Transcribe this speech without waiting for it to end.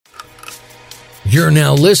You're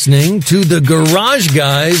now listening to the Garage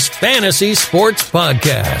Guys Fantasy Sports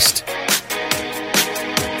Podcast.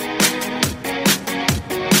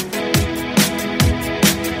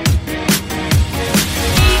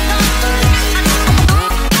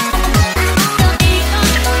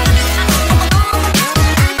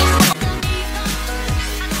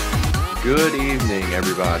 Good evening,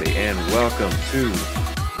 everybody, and welcome to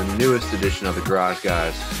the newest edition of the Garage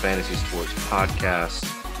Guys Fantasy Sports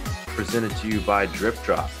Podcast, presented to you by Drip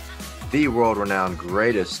Drop, the world-renowned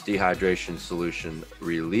greatest dehydration solution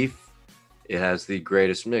relief. It has the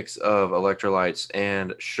greatest mix of electrolytes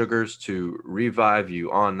and sugars to revive you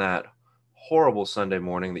on that horrible Sunday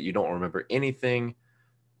morning that you don't remember anything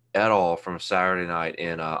at all from Saturday night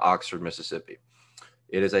in Oxford, Mississippi.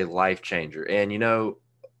 It is a life changer. And, you know,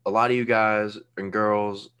 a lot of you guys and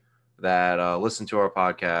girls that listen to our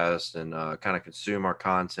podcast and kind of consume our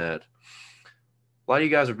content, a lot of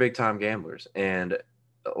you guys are big-time gamblers. And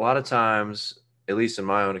a lot of times, at least in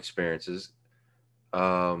my own experiences,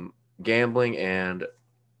 gambling and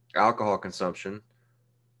alcohol consumption,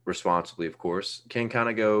 responsibly, of course, can kind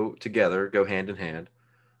of go together, go hand in hand.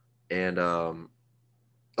 And,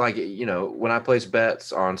 like, you know, when I place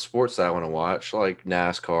bets on sports that I want to watch, like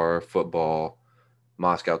NASCAR, football,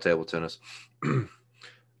 Moscow table tennis,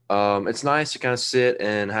 it's nice to kind of sit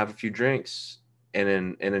and have a few drinks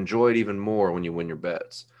and enjoy it even more when you win your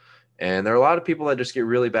bets. And there are a lot of people that just get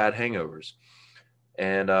really bad hangovers.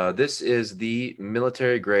 And this is the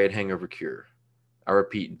military grade hangover cure. I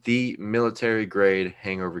repeat, the military grade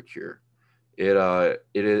hangover cure. It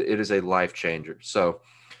is a life changer. So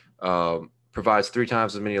provides 3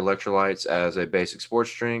 times as many electrolytes as a basic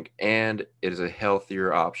sports drink, and it is a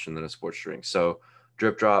healthier option than a sports drink. So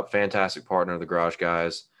Drip Drop, fantastic partner of the Garage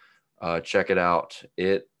Guys. Check it out.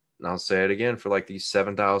 And I'll say it again for like the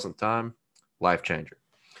 7,000th time, life changer.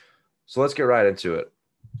 So let's get right into it.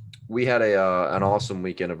 We had an awesome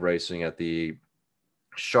weekend of racing at the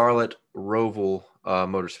Charlotte ROVAL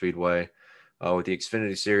Motor Speedway with the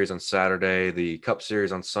Xfinity Series on Saturday, the Cup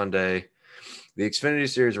Series on Sunday. The Xfinity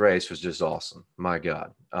Series race was just awesome. My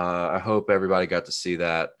God. I hope everybody got to see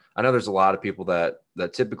that. I know there's a lot of people that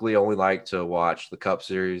typically only like to watch the Cup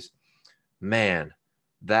Series. Man,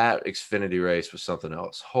 that Xfinity race was something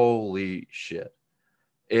else. Holy shit.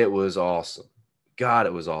 It was awesome. God,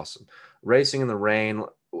 it was awesome. Racing in the rain,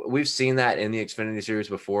 we've seen that in the Xfinity Series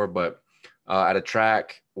before, but at a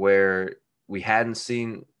track where we hadn't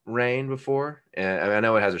seen rain before, and I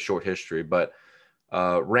know it has a short history, but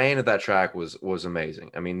rain at that track was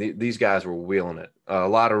amazing. I mean, these guys were wheeling it. A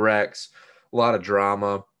lot of wrecks, a lot of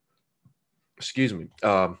drama.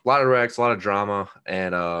 A lot of wrecks, a lot of drama,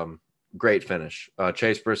 and great finish.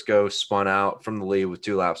 Chase Briscoe spun out from the lead with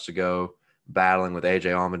 2 laps to go, battling with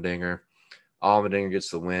AJ Allmendinger. Allmendinger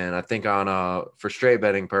gets the win. I think for straight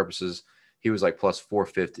betting purposes, he was like plus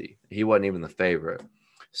 450. He wasn't even the favorite.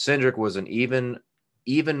 Cindric was an even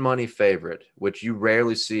money favorite, which you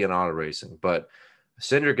rarely see in auto racing. But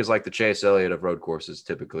Cindric is like the Chase Elliott of road courses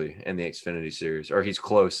typically in the Xfinity Series, or he's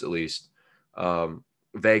close at least.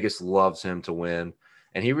 Vegas loves him to win,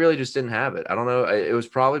 and he really just didn't have it. I don't know. It was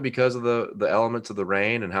probably because of the elements of the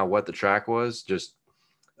rain and how wet the track was. Just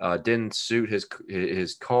didn't suit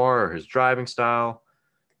his car or his driving style.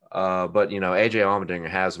 But, you know, AJ Allmendinger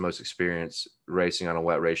has the most experience racing on a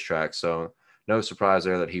wet racetrack, so no surprise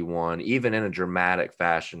there that he won, even in a dramatic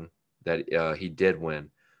fashion that he did win.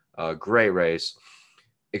 Great race.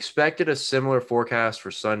 Expected a similar forecast for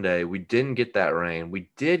Sunday. We didn't get that rain. We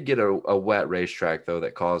did get a wet racetrack, though,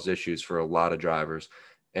 that caused issues for a lot of drivers,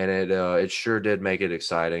 and it sure did make it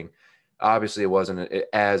exciting. Obviously, it wasn't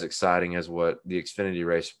as exciting as what the Xfinity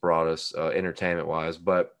race brought us entertainment-wise,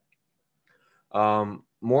 but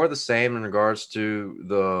more of the same in regards to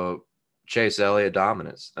the Chase Elliott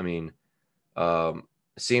dominance. I mean, it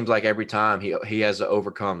seems like every time he has to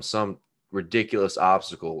overcome some ridiculous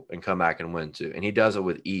obstacle and come back and win too, and he does it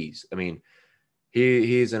with ease. I mean,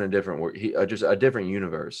 he's in a different just a different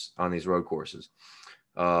universe on these road courses.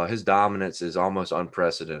 His dominance is almost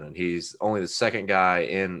unprecedented. He's only the second guy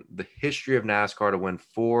in the history of NASCAR to win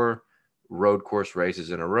 4 road course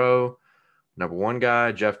races in a row. Number 1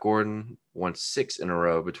 guy, Jeff Gordon, won 6 in a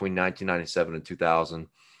row between 1997 and 2000.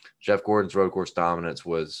 Jeff Gordon's road course dominance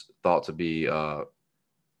was thought to be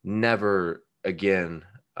never again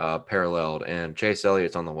paralleled, and Chase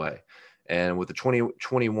Elliott's on the way. And with the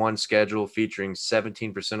 2021 schedule featuring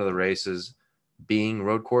 17% of the races being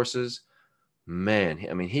road courses, man,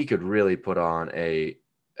 I mean, he could really put on a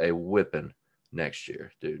whipping next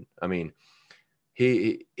year, dude. I mean,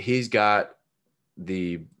 he's got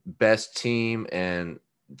the best team and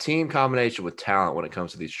team combination with talent when it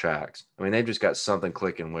comes to these tracks. I mean, they've just got something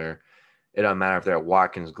clicking where it doesn't matter if they're at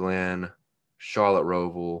Watkins Glen, Charlotte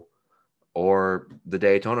Roval, or the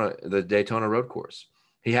Daytona Road Course.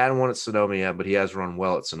 He hadn't won at Sonoma yet, but he has run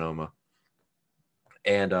well at Sonoma,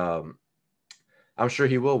 and I'm sure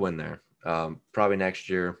he will win there. Probably next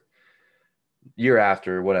year, year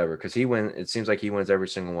after, whatever, because it seems like he wins every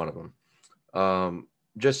single one of them.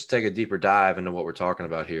 Just to take a deeper dive into what we're talking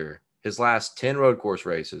about here, his last 10 road course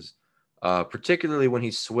races, particularly when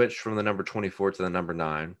he switched from the number 24 to the number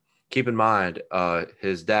 9. Keep in mind,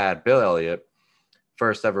 his dad, Bill Elliott,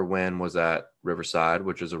 first ever win was at Riverside,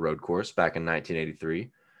 which is a road course back in 1983.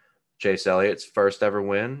 Chase Elliott's first ever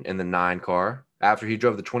win in the 9 car after he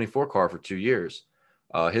drove the 24 car for 2 years.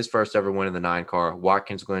 His first ever win in the 9 car,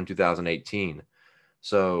 Watkins Glen 2018.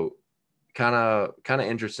 So kind of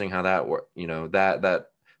interesting how that worked. That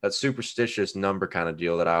superstitious number kind of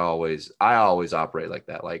deal that I always operate like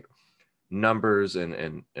that, like numbers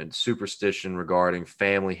and superstition regarding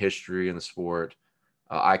family history in the sport,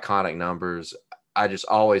 iconic numbers. I just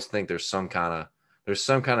always think there's some kind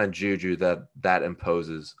of juju that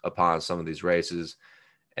imposes upon some of these races.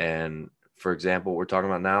 And for example, what we're talking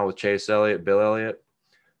about now with Chase Elliott, Bill Elliott.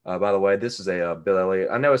 By the way, this is a Bill Elliott.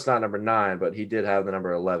 I know it's not number 9, but he did have the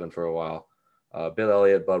number 11 for a while. Bill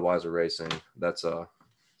Elliott, Budweiser Racing. That's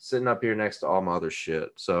sitting up here next to all my other shit.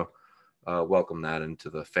 So welcome that into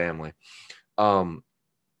the family.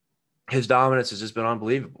 His dominance has just been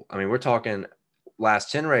unbelievable. I mean, we're talking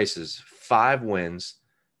last 10 races, 5 wins,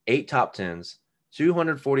 8 top 10s,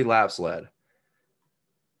 240 laps led,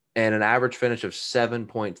 and an average finish of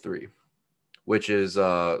 7.3, which is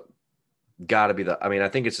got to be I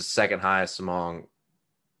think it's the second highest among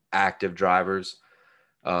active drivers.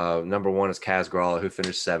 Number 1 is Kaz Gralla, who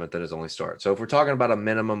finished 7th in his only start. So if we're talking about a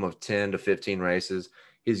minimum of 10 to 15 races,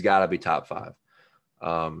 he's got to be top 5.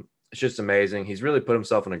 It's just amazing. He's really put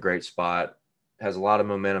himself in a great spot, has a lot of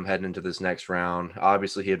momentum heading into this next round.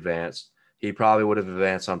 Obviously, he advanced. He probably would have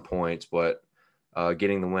advanced on points, but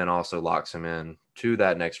getting the win also locks him in to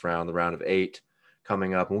that next round, the round of 8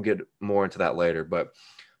 coming up. And we'll get more into that later. But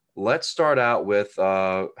let's start out with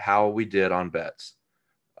how we did on bets.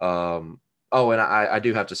 And I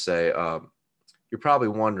do have to say, you're probably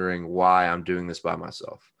wondering why I'm doing this by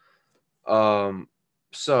myself.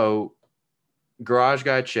 So Garage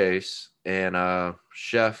Guy Chase and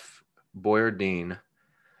Chef Boyardeen,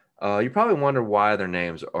 you probably wonder why their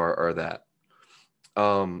names are that.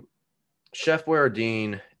 Chef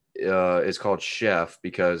Boyardeen is called Chef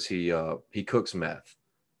because he cooks meth,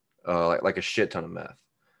 like a shit ton of meth.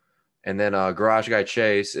 And then Garage Guy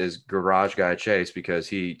Chase is Garage Guy Chase because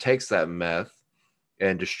he takes that meth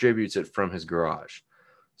and distributes it from his garage.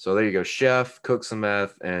 So there you go. Chef cooks the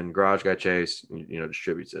meth and Garage Guy Chase,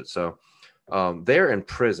 distributes it. So they're in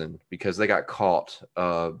prison because they got caught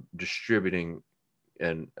distributing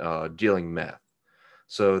and dealing meth.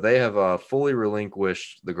 So they have fully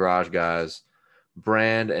relinquished the Garage Guys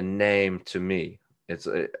brand and name to me.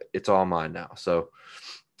 It's all mine now. So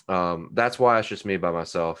that's why it's just me by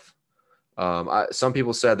myself. Some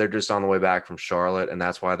people said they're just on the way back from Charlotte, and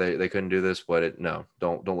that's why they couldn't do this. But no,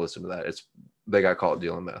 don't listen to that. They got caught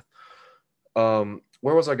dealing meth.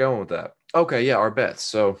 Where was I going with that? Okay, yeah, our bets.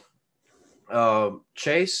 So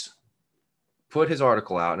Chase put his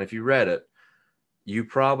article out, and if you read it, you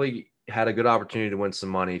probably had a good opportunity to win some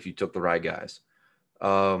money if you took the right guys.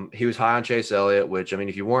 He was high on Chase Elliott, which, I mean,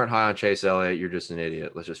 if you weren't high on Chase Elliott, you're just an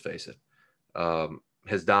idiot. Let's just face it.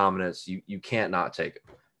 His dominance, you can't not take it.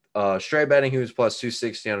 Straight betting, he was plus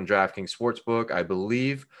 260 on a DraftKings Sportsbook. I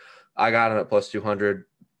believe I got him at plus 200.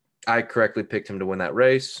 I correctly picked him to win that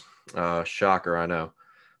race. Shocker, I know.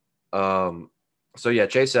 So yeah,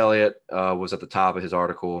 Chase Elliott was at the top of his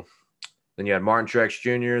article. Then you had Martin Truex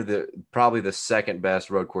Jr., probably the second best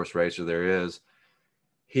road course racer there is.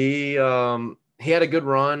 He had a good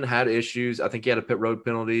run, had issues. I think he had a pit road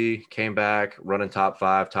penalty, came back, running top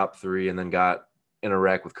 5, top 3, and then got in a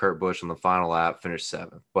wreck with Kurt Busch on the final lap, finished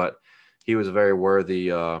 7th. But he was a very worthy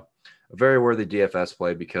DFS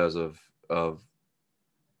play because of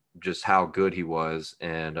just how good he was,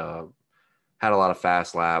 and had a lot of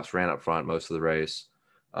fast laps, ran up front most of the race,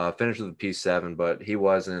 finished with a P7, but he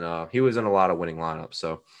was in a lot of winning lineups.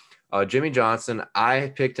 So Jimmy Johnson,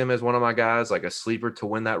 I picked him as one of my guys, like a sleeper to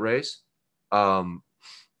win that race. And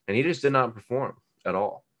he just did not perform at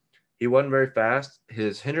all. He wasn't very fast.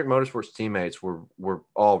 His Hendrick Motorsports teammates were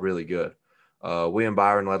all really good. William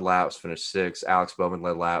Byron led laps, finished 6th. Alex Bowman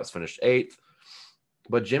led laps, finished 8th.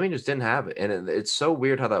 But Jimmy just didn't have it. And it's so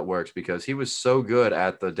weird how that works because he was so good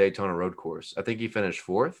at the Daytona road course. I think he finished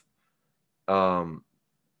 4th.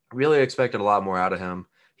 Really expected a lot more out of him.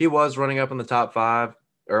 he was running up in the top 5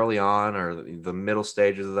 early on, or the middle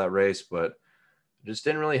stages of that race, but just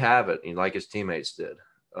didn't really have it like his teammates did.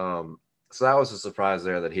 So that was a surprise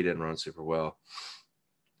there that he didn't run super well.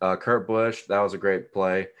 Kurt Busch, that was a great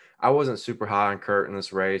play. I wasn't super high on Kurt in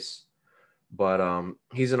this race, but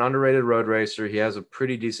he's an underrated road racer. He has a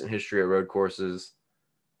pretty decent history at road courses,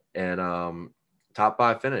 and top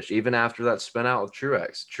 5 finish, even after that spin out with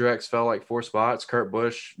Truex. Truex fell like 4 spots. Kurt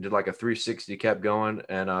Busch did like a 360, kept going,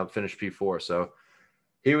 and finished P4. So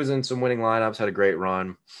he was in some winning lineups, had a great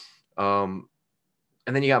run. And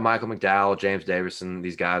then you got Michael McDowell, James Davison,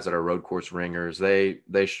 these guys that are road course ringers. They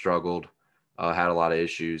struggled, had a lot of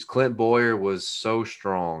issues. Clint Boyer was so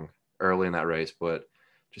strong early in that race, but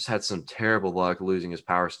just had some terrible luck losing his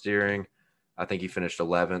power steering. I think he finished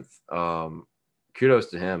 11th. Kudos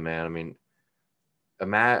to him, man. I mean,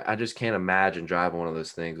 I just can't imagine driving one of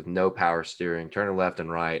those things with no power steering, turning left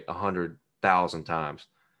and right 100,000 times.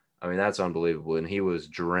 I mean, that's unbelievable. And he was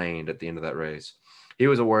drained at the end of that race. He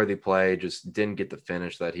was a worthy play, just didn't get the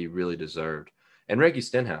finish that he really deserved. And Ricky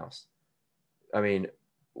Stenhouse, I mean,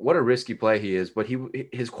 what a risky play he is, but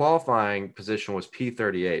his qualifying position was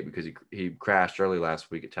P38 because he crashed early last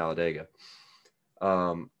week at Talladega.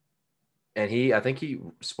 And I think he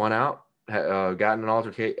spun out, got in an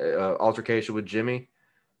altercation with Jimmy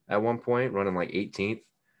at one point, running like 18th.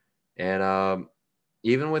 And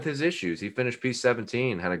even with his issues, he finished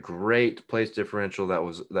P17, had a great place differential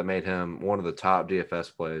that made him one of the top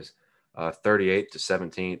DFS plays, 38th to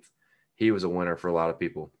 17th. He was a winner for a lot of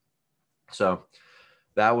people. So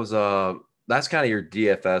that's kind of your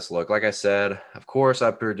DFS look. Like I said, of course, I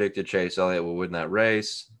predicted Chase Elliott would win that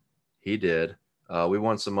race. He did. We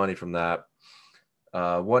won some money from that.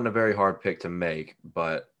 Wasn't a very hard pick to make,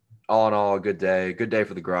 but all in all, a good day. Good day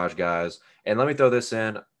for the garage guys. And let me throw this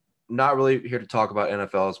in. Not really here to talk about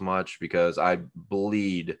NFL as much because I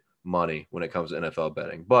bleed money when it comes to NFL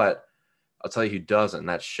betting. But I'll tell you who doesn't, and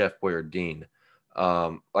that's Chef Boyardee.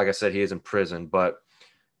 Like I said, he is in prison, but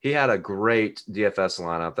he had a great DFS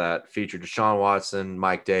lineup that featured Deshaun Watson,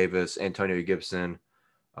 Mike Davis, Antonio Gibson,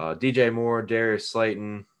 DJ Moore, Darius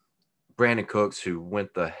Slayton, Brandon Cooks, who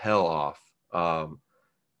went the hell off,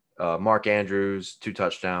 Mark Andrews, 2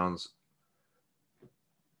 touchdowns,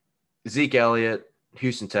 Zeke Elliott,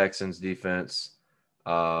 Houston Texans defense,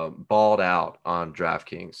 balled out on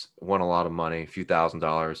DraftKings, won a lot of money, a few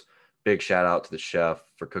 $1,000s. Big shout out to the chef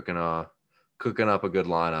for cooking up a good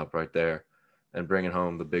lineup right there and bringing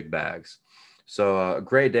home the big bags. So a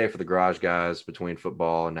great day for the garage guys between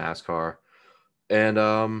football and NASCAR. And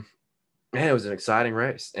man, it was an exciting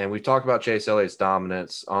race. And we talked about Chase Elliott's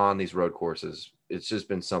dominance on these road courses. It's just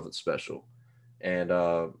been something special. And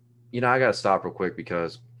I got to stop real quick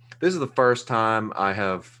because this is the first time I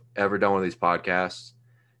have ever done one of these podcasts,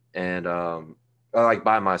 and like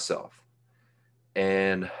by myself.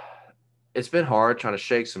 And it's been hard trying to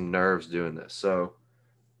shake some nerves doing this. So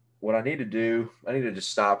what I need to do, I need to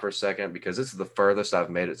just stop for a second because this is the furthest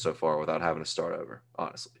I've made it so far without having to start over,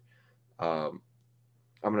 honestly. I'm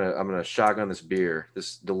gonna shotgun this beer,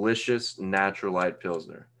 this delicious natural light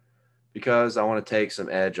Pilsner, because I want to take some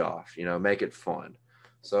edge off, make it fun.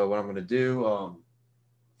 So what I'm gonna do,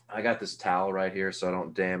 I got this towel right here so I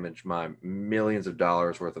don't damage my millions of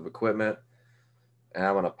dollars worth of equipment. And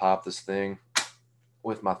I'm going to pop this thing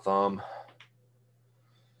with my thumb.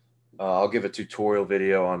 I'll give a tutorial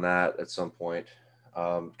video on that at some point.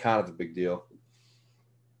 Kind of a big deal.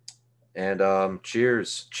 And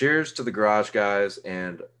cheers. Cheers to the garage guys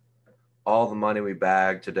and all the money we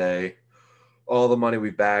bagged today, all the money we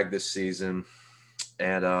bagged this season,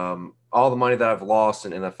 and all the money that I've lost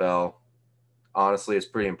in NFL. Honestly, it's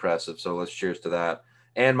pretty impressive. So let's cheers to that.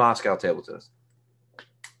 And Moscow table tennis.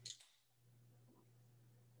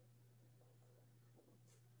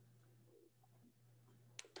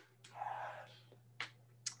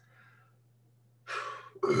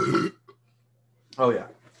 Oh, yeah.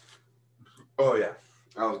 Oh, yeah.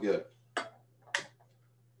 That was good.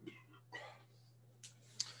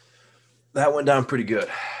 That went down pretty good.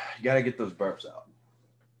 You got to get those burps out.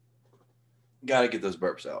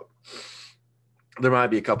 There might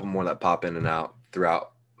be a couple more that pop in and out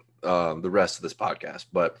throughout the rest of this podcast,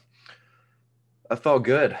 but I felt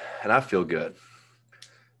good and I feel good.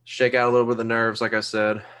 Shake out a little bit of the nerves, like I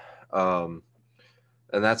said. And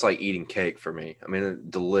that's like eating cake for me. I mean, a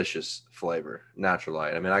delicious flavor, natural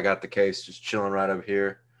light. I mean, I got the case just chilling right over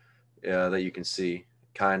here that you can see,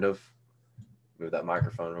 kind of. Move that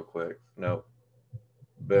microphone real quick. Nope.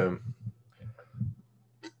 Boom.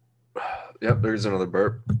 Yep, there's another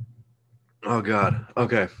burp. Oh, God.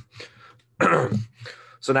 Okay.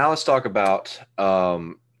 So now let's talk about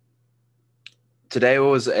today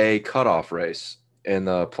was a cutoff race in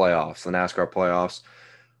the playoffs, the NASCAR playoffs.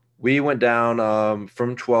 We went down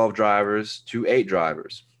from 12 drivers to 8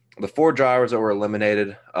 drivers. The 4 drivers that were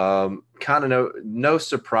eliminated, kind of no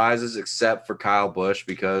surprises except for Kyle Busch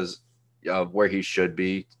because of where he should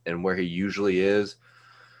be and where he usually is.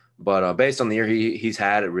 But based on the year he's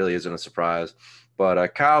had, it really isn't a surprise.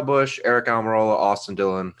 But Kyle Busch, Eric Almirola, Austin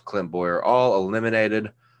Dillon, Clint Boyer, all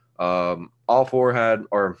eliminated. All 4 had,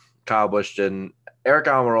 or Kyle Busch didn't. Eric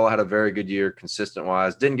Almirola had a very good year,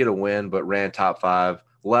 consistent-wise. Didn't get a win, but ran top 5,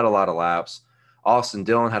 led a lot of laps. Austin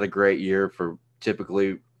Dillon had a great year for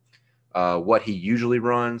typically what he usually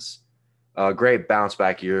runs. Great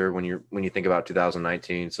bounce-back year when you think about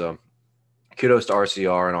 2019. So kudos to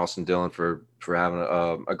RCR and Austin Dillon for having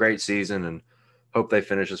a great season, and hope they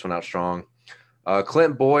finish this one out strong.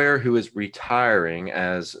 Clint Boyer, who is retiring,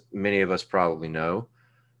 as many of us probably know.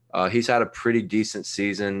 He's had a pretty decent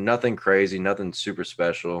season. Nothing crazy, nothing super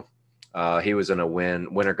special. He was in a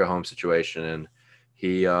winner go home situation, and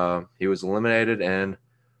he was eliminated. And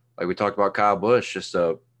like we talked about Kyle Busch, just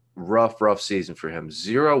a rough season for him.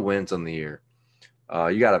 0 wins on the year.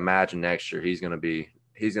 You got to imagine next year he's going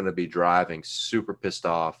to be driving super pissed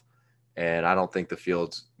off, and I don't think the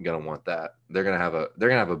field's going to want that. They're going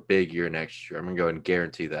to have a big year next year. I'm going to go ahead and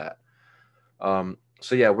guarantee that.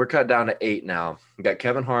 So, yeah, we're cut down to 8 now. We got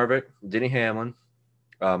Kevin Harvick, Denny Hamlin,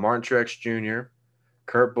 Martin Truex Jr.,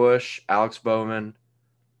 Kurt Busch, Alex Bowman,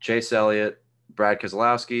 Chase Elliott, Brad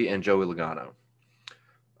Keselowski, and Joey Logano.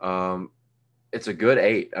 It's a good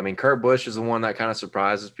 8. I mean, Kurt Busch is the one that kind of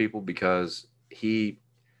surprises people because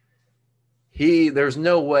there's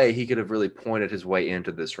no way he could have really pointed his way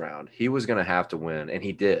into this round. He was going to have to win, and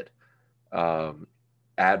he did.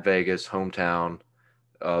 At Vegas, hometown.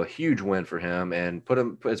 A huge win for him, and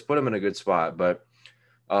it's put him in a good spot, but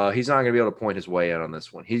he's not going to be able to point his way in on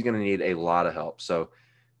this one. He's going to need a lot of help. So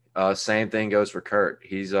same thing goes for Kurt.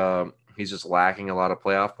 He's just lacking a lot of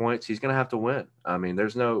playoff points. He's going to have to win. I mean,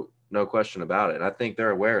 there's no question about it. And I think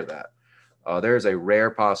they're aware of that. There is a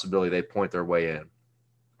rare possibility they point their way in.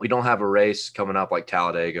 We don't have a race coming up like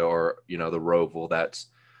Talladega or, the ROVAL that's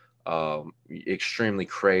extremely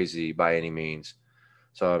crazy by any means.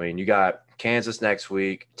 So, I mean, you got Kansas next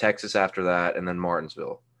week, Texas after that, and then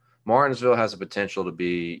Martinsville. Martinsville has the potential to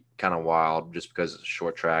be kind of wild just because it's a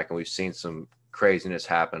short track, and we've seen some craziness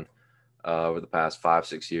happen over the past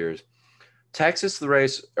 5-6 years. Texas, the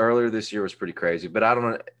race earlier this year was pretty crazy, but I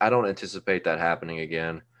don't anticipate that happening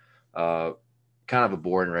again. Kind of a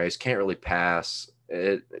boring race, can't really pass.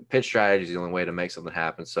 Pit strategy is the only way to make something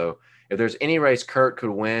happen. So if there's any race Kurt could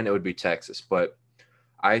win, it would be Texas, but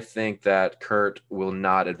I think that Kurt will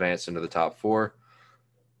not advance into the top 4.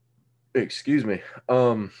 Excuse me.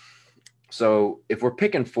 So if we're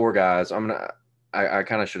picking 4 guys, I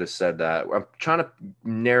kind of should have said that. I'm trying to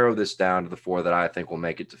narrow this down to the 4 that I think will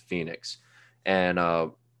make it to Phoenix. And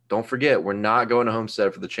don't forget, we're not going to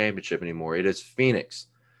Homestead for the championship anymore. It is Phoenix.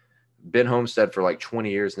 Been Homestead for like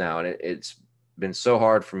 20 years now, and it's been so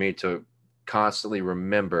hard for me to constantly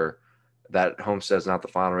remember that Homestead's not the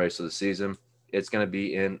final race of the season. It's going to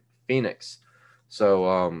be in Phoenix.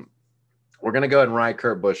 So we're going to go ahead and write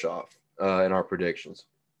Kurt Busch off in our predictions.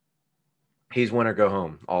 He's winner go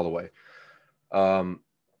home all the way. And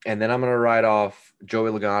then I'm going to write off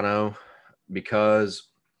Joey Logano because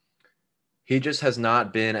he just has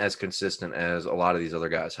not been as consistent as a lot of these other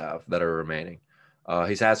guys have that are remaining.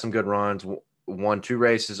 He's had some good runs, won 2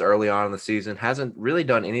 races early on in the season, hasn't really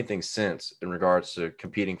done anything since in regards to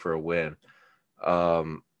competing for a win.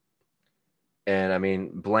 And I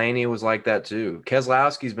mean, Blaney was like that too.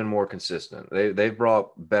 Keselowski's been more consistent. They've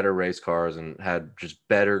brought better race cars and had just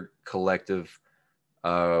better collective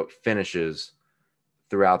finishes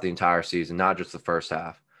throughout the entire season, not just the first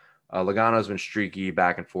half. Logano's been streaky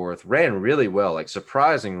back and forth, ran really well, like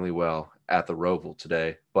surprisingly well at the ROVAL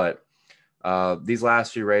today. But these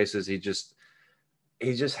last few races, he just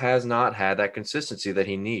has not had that consistency that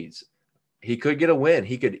he needs. He could get a win.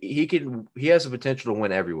 He has the potential to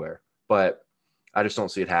win everywhere, but I just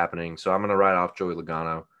don't see it happening. So I'm going to write off Joey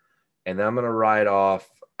Logano, and then I'm going to write off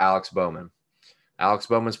Alex Bowman. Alex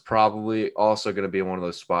Bowman's probably also going to be in one of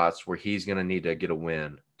those spots where he's going to need to get a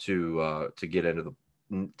win to get into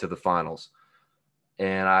the finals.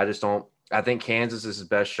 And I think Kansas is his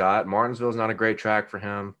best shot. Martinsville is not a great track for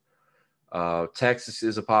him. Texas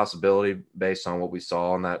is a possibility based on what we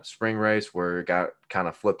saw in that spring race where it got kind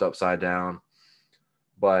of flipped upside down.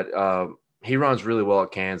 But he runs really well at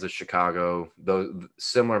Kansas, Chicago, those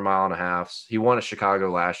similar mile and a halves. He won at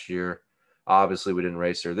Chicago last year. Obviously, we didn't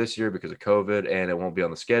race there this year because of COVID, and it won't be on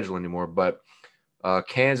the schedule anymore. But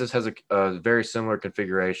Kansas has a very similar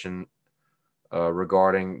configuration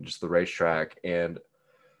regarding just the racetrack, and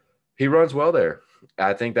he runs well there.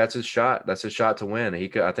 I think that's his shot. That's his shot to win.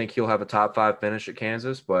 I think he'll have a top 5 finish at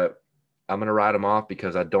Kansas, but I'm going to write him off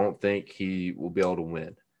because I don't think he will be able to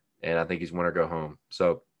win, and I think he's win or go home.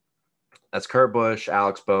 So that's Kurt Busch,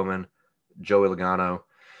 Alex Bowman, Joey Logano.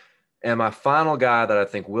 And my final guy that I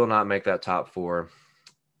think will not make that top 4,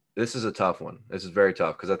 this is a tough one. This is very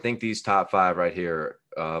tough because I think these top 5 right here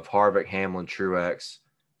of Harvick, Hamlin, Truex,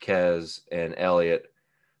 Kez, and Elliott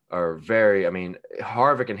are very – I mean,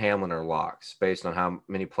 Harvick and Hamlin are locks based on how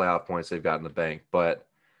many playoff points they've got in the bank. But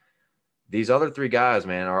these other 3 guys,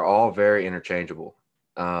 man, are all very interchangeable.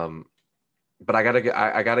 But I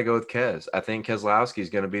gotta go with Kez. I think Keselowski is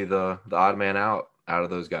going to be the odd man out of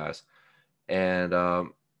those guys. And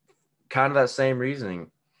kind of that same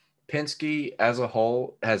reasoning. Penske as a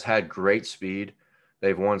whole has had great speed.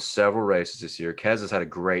 They've won several races this year. Kez has had a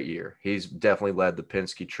great year. He's definitely led the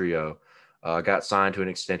Penske trio. Got signed to an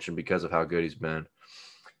extension because of how good he's been.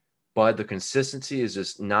 But the consistency has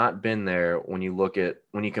just not been there when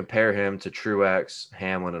you compare him to Truex,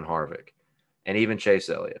 Hamlin, and Harvick, and even Chase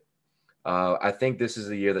Elliott. I think this is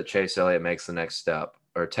the year that Chase Elliott makes the next step,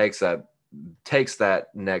 or takes that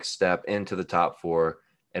next step into the top 4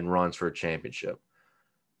 and runs for a championship.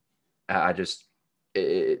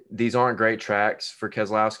 These aren't great tracks for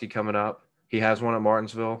Keselowski coming up. He has one at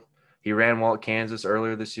Martinsville. He ran well at Kansas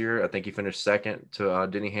earlier this year. I think he finished second to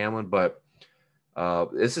Denny Hamlin, but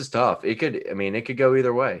this is tough. It could go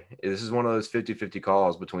either way. This is one of those 50-50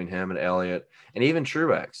 calls between him and Elliott and even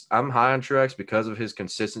Truex. I'm high on Truex because of his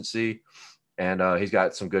consistency, and he's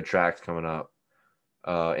got some good tracks coming up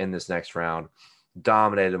in this next round.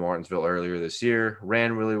 Dominated Martinsville earlier this year,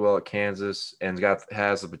 ran really well at Kansas, and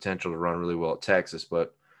has the potential to run really well at Texas.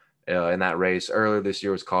 But in that race earlier this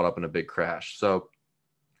year was caught up in a big crash. So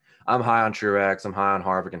I'm high on Truex. I'm high on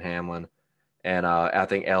Harvick and Hamlin. And I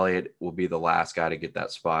think Elliott will be the last guy to get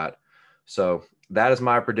that spot. So that is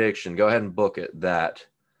my prediction. Go ahead and book it. That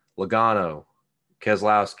Logano,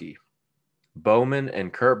 Keselowski, Bowman,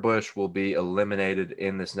 and Kurt Busch will be eliminated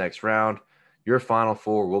in this next round. Your final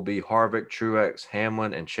 4 will be Harvick, Truex,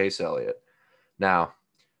 Hamlin, and Chase Elliott. Now,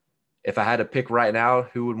 if I had to pick right now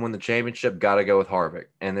who would win the championship, got to go with Harvick.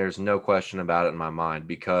 And there's no question about it in my mind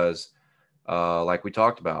because, like we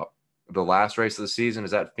talked about, the last race of the season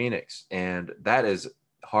is at Phoenix, and that is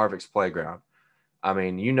Harvick's playground. I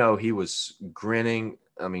mean, he was grinning,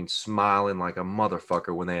 smiling like a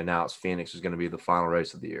motherfucker when they announced Phoenix was going to be the final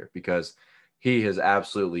race of the year because he has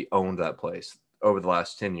absolutely owned that place over the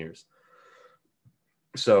last 10 years.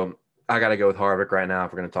 So I got to go with Harvick right now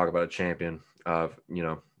if we're going to talk about a champion.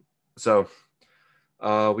 So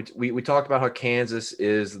we talked about how Kansas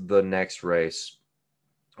is the next race.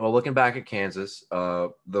 Well, looking back at Kansas,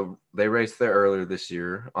 they raced there earlier this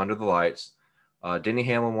year under the lights. Denny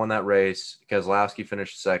Hamlin won that race. Keselowski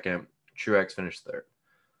finished second. Truex finished third.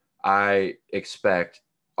 I expect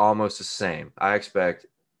almost the same. I expect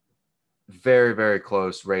very, very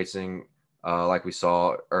close racing like we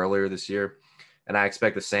saw earlier this year. And I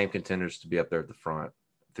expect the same contenders to be up there at the front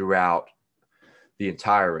throughout the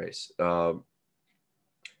entire race.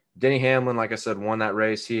 Denny Hamlin, like I said, won that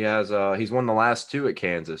race. He's won the last 2 at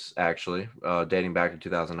Kansas, actually, dating back to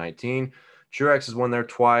 2019. Truex has won there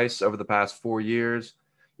twice over the past 4 years.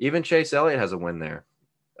 Even Chase Elliott has a win there.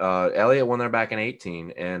 Elliott won there back in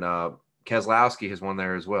 2018, and Keselowski has won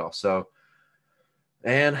there as well. So,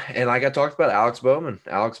 and like I talked about, Alex Bowman.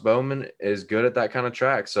 Alex Bowman is good at that kind of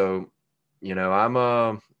track. So,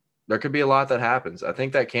 there could be a lot that happens. I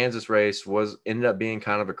think that Kansas race ended up being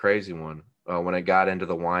kind of a crazy one when it got into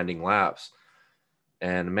the winding laps.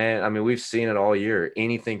 And man, we've seen it all year.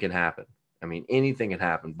 Anything can happen. Anything can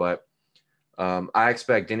happen. But I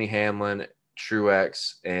expect Denny Hamlin,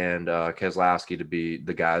 Truex, and Keselowski to be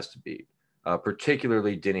the guys to beat,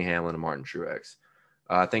 particularly Denny Hamlin and Martin Truex.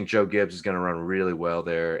 I think Joe Gibbs is going to run really well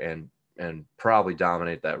there and probably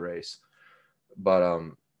dominate that race. But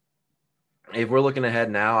if we're looking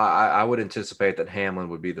ahead now, I would anticipate that Hamlin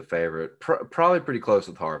would be the favorite, probably pretty close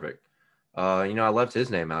with Harvick. I left his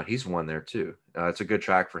name out. He's won there too. It's a good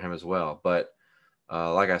track for him as well. But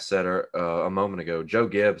like I said a moment ago, Joe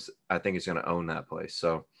Gibbs, I think, is going to own that place.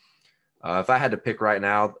 So if I had to pick right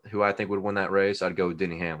now who I think would win that race, I'd go with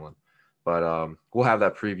Denny Hamlin. But we'll have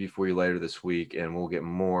that preview for you later this week, and we'll get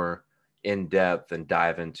more in depth and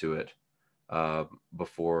dive into it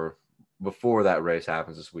before that race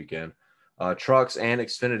happens this weekend. Trucks and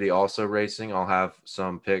Xfinity also racing. I'll have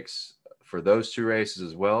some picks for those 2 races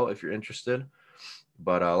as well if you're interested.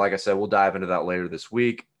 But like I said, we'll dive into that later this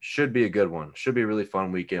week. Should be a good one. Should be a really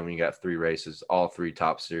fun weekend when you got 3 races, all 3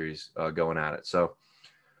 top series going at it. So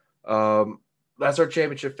that's our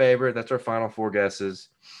championship favorite. That's our final four guesses.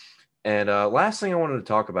 And last thing I wanted to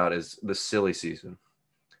talk about is the silly season,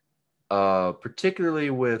 particularly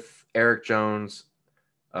with Eric Jones,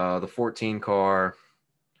 the 14 car.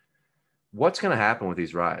 What's going to happen with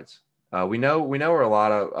these rides? We know where a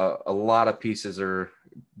lot of pieces are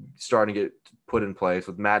starting to get put in place.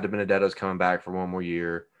 With Matt DiBenedetto's coming back for one more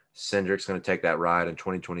year. Cindric's going to take that ride in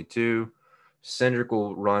 2022. Cindric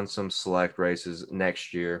will run some select races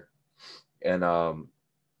next year, and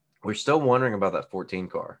we're still wondering about that 14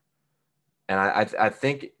 car. And I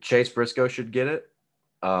think Chase Briscoe should get it.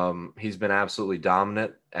 He's been absolutely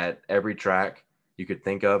dominant at every track you could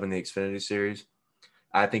think of in the Xfinity Series.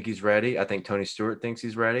 I think he's ready. I think Tony Stewart thinks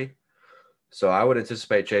he's ready. So I would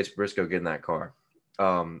anticipate Chase Briscoe getting that car.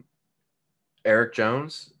 Eric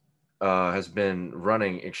Jones has been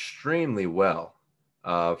running extremely well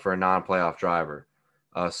for a non-playoff driver.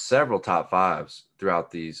 Several top fives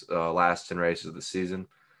throughout these last 10 races of the season.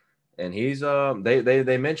 And he's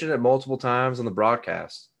they mentioned it multiple times on the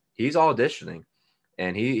broadcast. He's auditioning,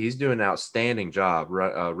 and he's doing an outstanding job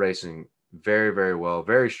racing very, very well,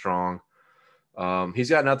 very strong. He's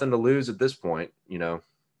got nothing to lose at this point, you know.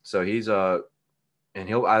 So he's and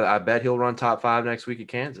I bet he'll run top five next week at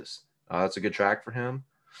Kansas. That's a good track for him.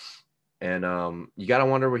 And you got to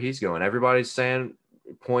wonder where he's going. Everybody's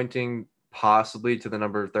pointing possibly to the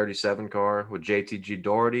number 37 car with JTG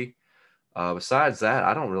Doherty. Besides that,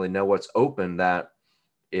 I don't really know what's open that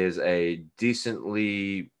is a decent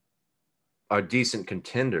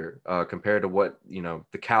contender compared to what, you know,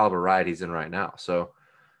 the caliber ride he's in right now. So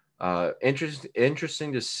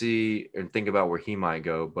interesting to see and think about where he might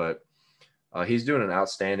go, but he's doing an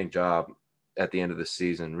outstanding job at the end of the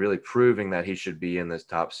season, really proving that he should be in this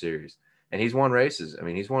top series. And he's won races. I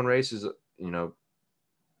mean, he's won races, you know,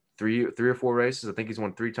 three or four races. I think he's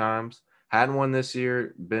won 3 times. Hadn't won this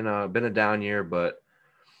year, been a down year, but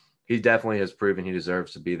he definitely has proven he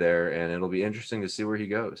deserves to be there, and it'll be interesting to see where he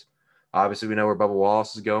goes. Obviously, we know where Bubba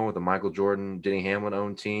Wallace is going with the Michael Jordan, Denny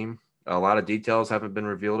Hamlin-owned team. A lot of details haven't been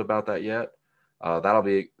revealed about that yet. That'll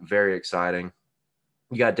be very exciting.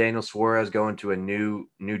 You got Daniel Suarez going to a new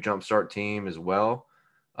jumpstart team as well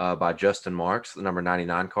by Justin Marks, the number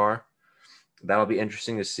 99 car. That'll be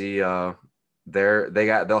interesting to see. They'll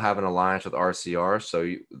have an alliance with RCR,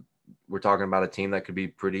 so we're talking about a team that could be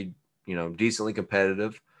pretty, you know, decently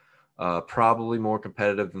competitive, probably more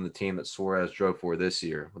competitive than the team that Suarez drove for this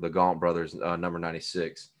year, with the Gaunt brothers, number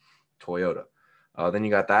 96 Toyota. Then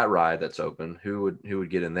you got that ride that's open. Who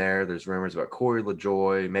would get in there? There's rumors about Corey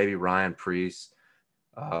LaJoie, maybe Ryan Preece.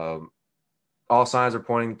 All signs are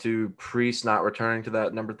pointing to Preece not returning to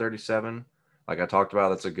that number 37. Like I talked about,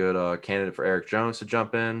 that's a good candidate for Eric Jones to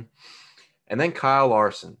jump in. And then Kyle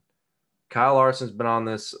Larson. Kyle Larson's been on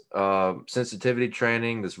this sensitivity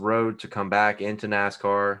training, this road to come back into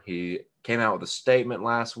NASCAR. He came out with a statement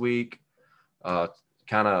last week,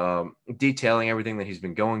 kind of detailing everything that he's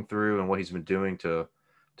been going through and what he's been doing to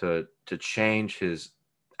change his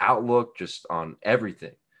outlook just on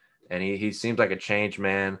everything. And he seems like a changed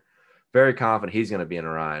man. Very confident he's going to be in a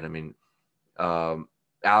ride. I mean,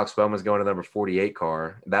 Alex Bowman's going to the number 48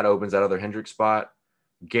 car. That opens that other Hendrick spot.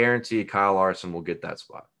 Guarantee Kyle Larson will get that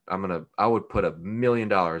spot. I would put $1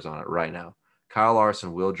 million on it right now. Kyle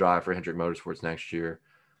Larson will drive for Hendrick Motorsports next year.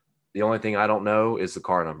 The only thing I don't know is the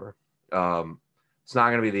car number. It's not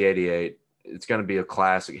going to be the 88. It's going to be a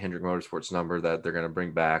classic Hendrick Motorsports number that they're going to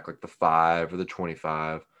bring back, like the 5 or the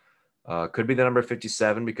 25. Could be the number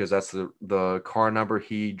 57 because that's the car number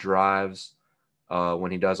he drives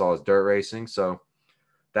when he does all his dirt racing. So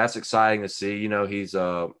that's exciting to see. You know,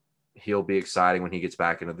 he'll be exciting when he gets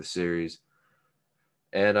back into the series.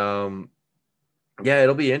 And yeah,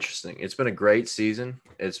 it'll be interesting. It's been a great season.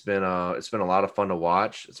 It's been a lot of fun to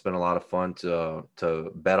watch. It's been a lot of fun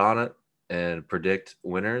to bet on it and predict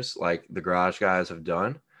winners like the Garage guys have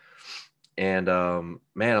done. And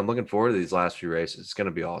man, I'm looking forward to these last few races. It's going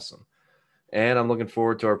to be awesome. And I'm looking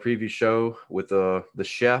forward to our preview show with the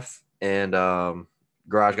chef and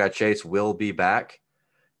Garage Guy Chase will be back.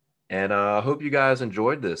 And I hope you guys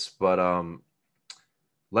enjoyed this. But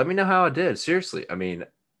let me know how I did. Seriously, I mean,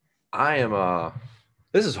 I am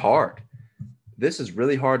this is hard. This is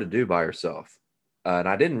really hard to do by yourself. And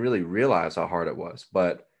I didn't really realize how hard it was.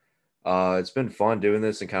 But it's been fun doing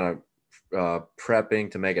this and kind of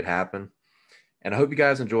prepping to make it happen. And I hope you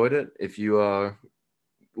guys enjoyed it. If you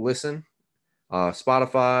listen,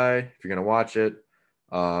 Spotify, if you're going to watch it,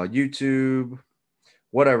 YouTube,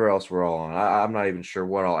 whatever else we're all on. I'm not even sure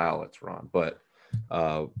what all outlets we're on, but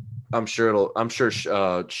I'm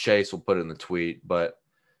sure Chase will put it in the tweet. But,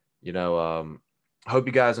 you know, hope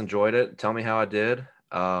you guys enjoyed it. Tell me how I did.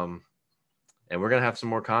 And and we're going to have some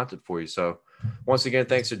more content for you. So once again,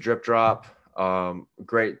 thanks to Drip Drop,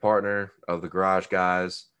 great partner of the Garage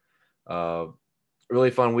Guys. Really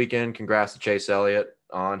fun weekend. Congrats to Chase Elliott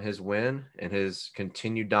on his win and his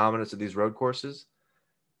continued dominance of these road courses.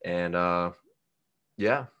 And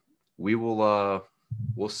yeah, we'll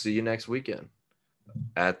see you next weekend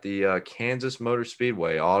at the Kansas Motor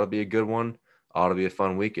Speedway. Ought to be a good one. Ought to be a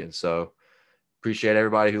fun weekend. So appreciate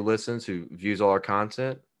everybody who listens, who views all our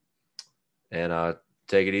content, and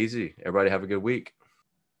take it easy. Everybody have a good week.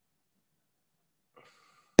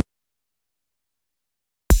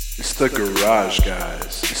 It's the Garage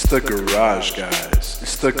Guys. It's the Garage Guys.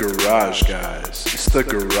 It's the Garage Guys. It's the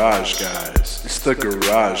Garage Guys. It's the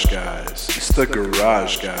Garage Guys. It's the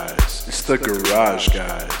Garage Guys. It's the Garage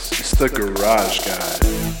Guys. It's the Garage Guys.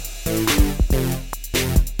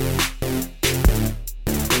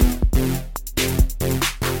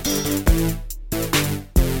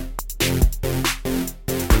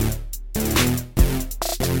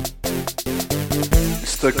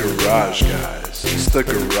 It's the Garage Guys. It's the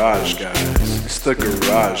Garage Guys. It's the Garage Guys. It's the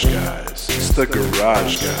Garage Guys. It's the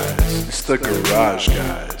Garage Guys. It's the Garage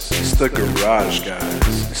Guys. It's the Garage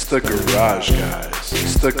Guys. It's the Garage Guys.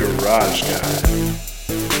 It's the Garage Guys.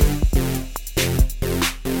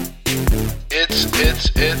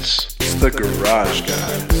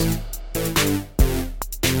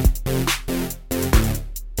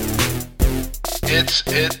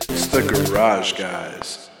 It's the Garage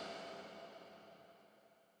Guys.